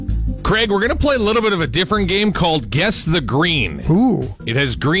Craig, we're going to play a little bit of a different game called Guess the Green. Ooh. It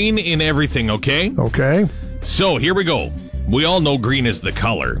has green in everything, okay? Okay. So, here we go. We all know green is the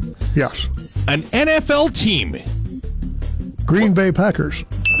color. Yes. An NFL team. Green Bay Packers.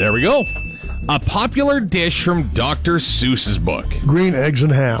 There we go. A popular dish from Dr. Seuss's book. Green eggs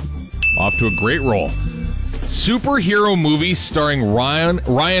and ham. Off to a great roll. Superhero movie starring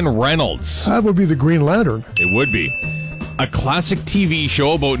Ryan Reynolds. That would be the Green Lantern. It would be. A classic TV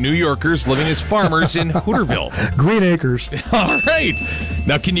show about New Yorkers living as farmers in Hooterville. Green Acres. All right.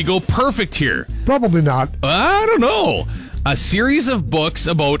 Now, can you go perfect here? Probably not. I don't know. A series of books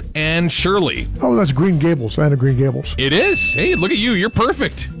about Anne Shirley. Oh, that's Green Gables. Anna Green Gables. It is. Hey, look at you. You're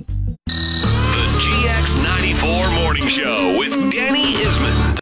perfect. The GX94 Morning Show with Danny Isman.